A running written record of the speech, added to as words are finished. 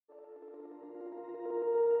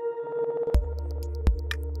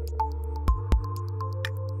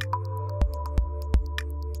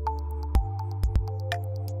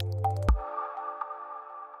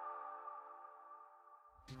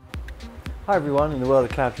Hi everyone, in the world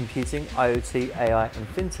of cloud computing, IoT, AI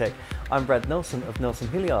and FinTech, I'm Brad Nelson of Nelson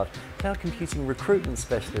Hilliard, cloud computing recruitment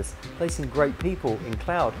specialist, placing great people in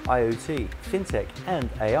cloud, IoT, FinTech and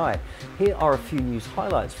AI. Here are a few news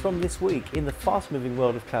highlights from this week in the fast-moving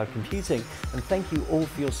world of cloud computing, and thank you all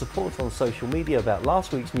for your support on social media about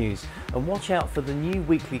last week's news, and watch out for the new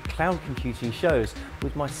weekly cloud computing shows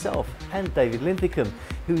with myself and David Linthicum,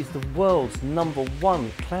 who is the world's #1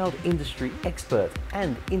 cloud industry expert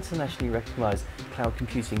and internationally recognized cloud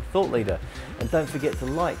computing thought leader. And don't forget to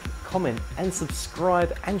like, comment and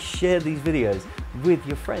subscribe and share these videos with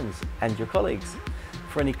your friends and your colleagues.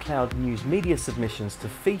 For any cloud news media submissions to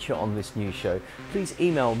feature on this news show, please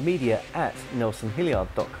email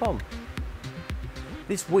media@nelsonhilliard.com.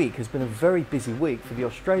 This week has been a very busy week for the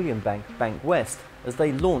Australian bank Bankwest as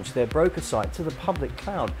they launch their broker site to the public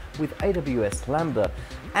cloud with AWS Lambda,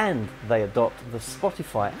 and they adopt the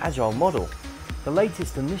Spotify Agile model. The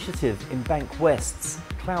latest initiative in Bankwest's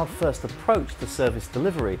cloud-first approach to service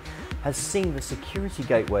delivery has seen the security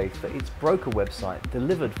gateway for its broker website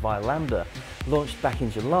delivered via Lambda. Launched back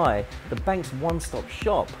in July, the bank's one-stop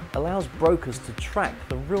shop allows brokers to track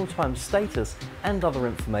the real-time status and other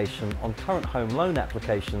information on current home loan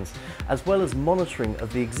applications, as well as monitoring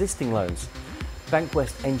of the existing loans.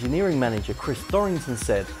 Bankwest engineering manager Chris Dorrington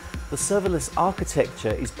said, "The serverless architecture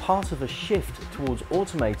is part of a shift towards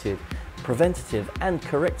automated, preventative and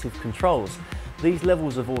corrective controls. These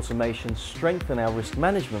levels of automation strengthen our risk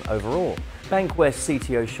management overall." Bankwest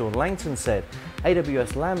CTO Sean Langton said,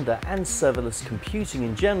 "AWS Lambda and serverless computing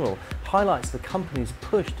in general highlights the company's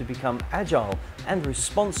push to become agile and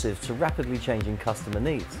responsive to rapidly changing customer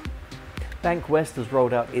needs." Bankwest has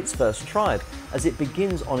rolled out its first tribe as it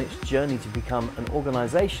begins on its journey to become an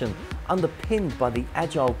organization underpinned by the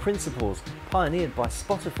agile principles pioneered by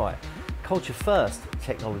Spotify. Culture first,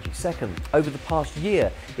 technology second. Over the past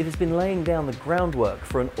year, it has been laying down the groundwork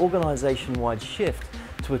for an organization-wide shift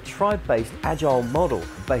to a tribe-based agile model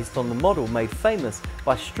based on the model made famous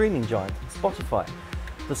by streaming giant Spotify.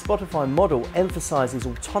 The Spotify model emphasizes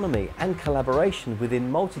autonomy and collaboration within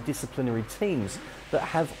multidisciplinary teams that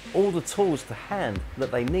have all the tools to hand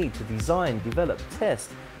that they need to design, develop,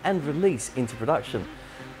 test, and release into production.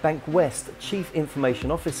 Bankwest Chief Information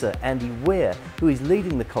Officer Andy Ware, who is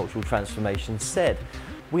leading the cultural transformation, said,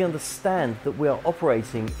 "We understand that we are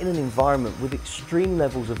operating in an environment with extreme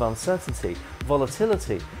levels of uncertainty,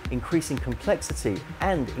 volatility, increasing complexity,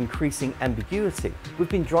 and increasing ambiguity. We've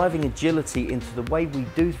been driving agility into the way we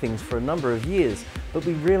do things for a number of years, but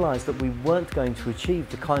we realized that we weren't going to achieve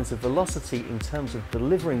the kinds of velocity in terms of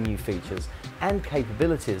delivering new features and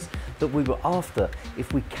capabilities that we were after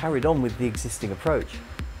if we carried on with the existing approach."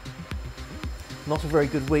 Not a very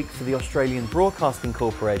good week for the Australian Broadcasting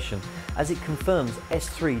Corporation as it confirms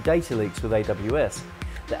S3 data leaks with AWS.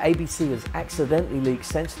 The ABC has accidentally leaked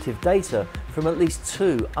sensitive data from at least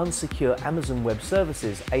 2 unsecure Amazon Web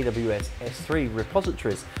Services AWS S3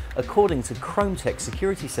 repositories, according to Chrometech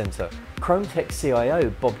Security Center. Chrometech CIO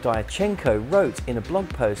Bob Diachenko wrote in a blog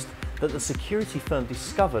post that the security firm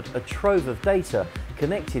discovered a trove of data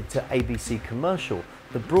connected to ABC Commercial,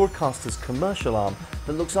 the broadcaster's commercial arm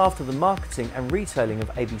that looks after the marketing and retailing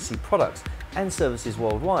of ABC products and services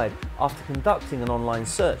worldwide, after conducting an online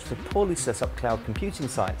search for poorly set up cloud computing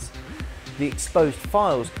sites. The exposed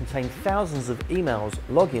files contain thousands of emails,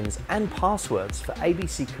 logins and passwords for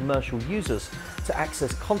ABC commercial users to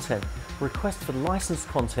access content, request for licensed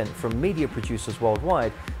content from media producers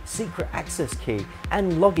worldwide, secret access key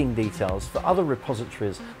and logging details for other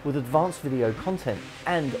repositories with advanced video content,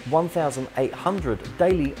 and 1,800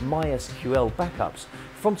 daily MySQL backups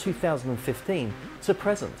from 2015 to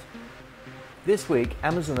present. This week,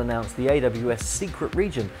 Amazon announced the AWS secret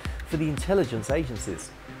region for the intelligence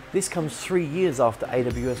agencies. This comes 3 years after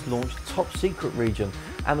AWS launched Top Secret Region.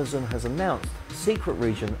 Amazon has announced Secret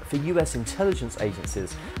Region for US intelligence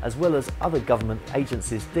agencies, as well as other government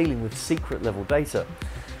agencies dealing with secret level data.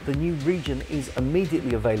 The new region is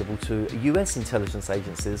immediately available to US intelligence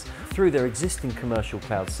agencies through their existing commercial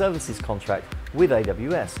cloud services contract with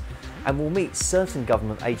AWS, and will meet certain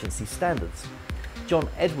government agency standards. John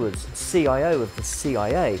Edwards, CIO of the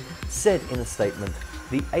CIA, said in a statement,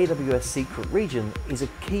 "The AWS secret region is a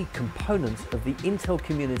key component of the Intel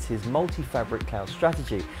community's multi-fabric cloud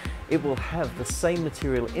strategy. It will have the same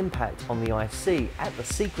material impact on the IC at the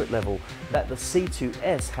secret level that the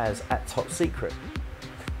C2S has at top secret."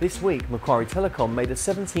 This week, Macquarie Telecom made a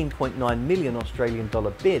 17.9 million Australian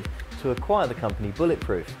dollar bid to acquire the company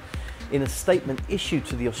Bulletproof. In a statement issued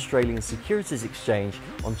to the Australian Securities Exchange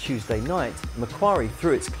on Tuesday night, Macquarie,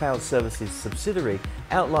 through its cloud services subsidiary,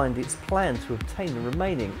 outlined its plan to obtain the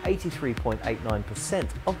remaining 83.89%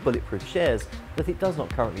 of Bulletproof shares that it does not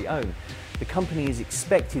currently own. The company is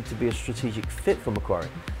expected to be a strategic fit for Macquarie.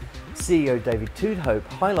 CEO David Tudhope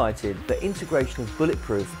highlighted that integration of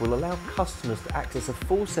Bulletproof will allow customers to access a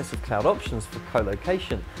full set of cloud options for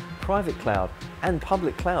co-location, private cloud and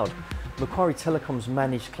public cloud. Macquarie Telecom's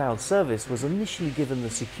managed cloud service was initially given the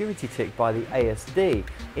security tick by the ASD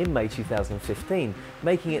in May 2015,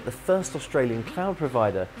 making it the first Australian cloud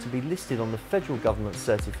provider to be listed on the federal government's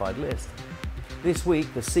certified list. This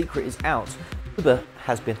week, the secret is out. Uber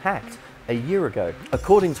has been hacked a year ago.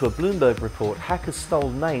 According to a Bloomberg report, hackers stole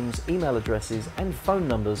names, email addresses and phone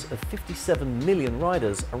numbers of 57 million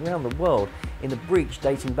riders around the world in a breach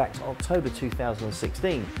dating back to October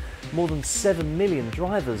 2016. More than 7 million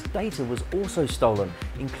drivers' data was also stolen,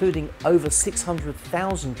 including over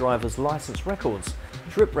 600,000 drivers' license records.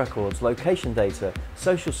 Trip records, location data,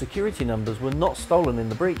 social security numbers were not stolen in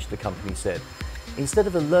the breach, the company said. Instead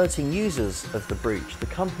of alerting users of the breach, the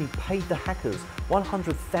company paid the hackers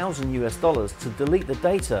 $100,000 to delete the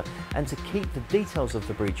data and to keep the details of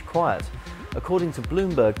the breach quiet. According to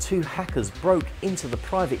Bloomberg, 2 hackers broke into the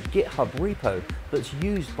private GitHub repo that's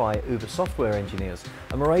used by Uber software engineers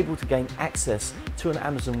and were able to gain access to an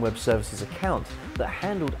Amazon Web Services account that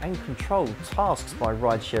handled and controlled tasks by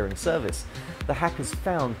ride-sharing service. The hackers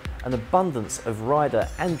found an abundance of rider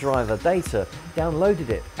and driver data, downloaded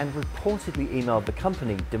it and reportedly emailed the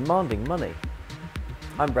company demanding money.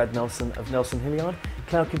 I'm Brad Nelson of Nelson Hilliard,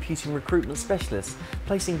 cloud computing recruitment specialist,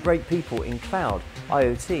 placing great people in cloud,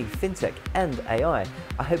 IoT, fintech and AI.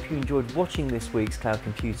 I hope you enjoyed watching this week's cloud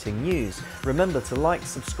computing news. Remember to like,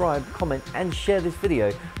 subscribe, comment and share this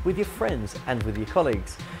video with your friends and with your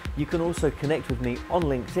colleagues. You can also connect with me on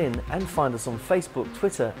LinkedIn and find us on Facebook,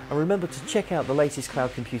 Twitter, and remember to check out the latest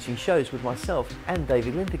cloud computing shows with myself and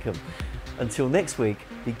David Linthicum. Until next week,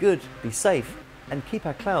 be good, be safe and keep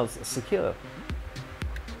our clouds secure.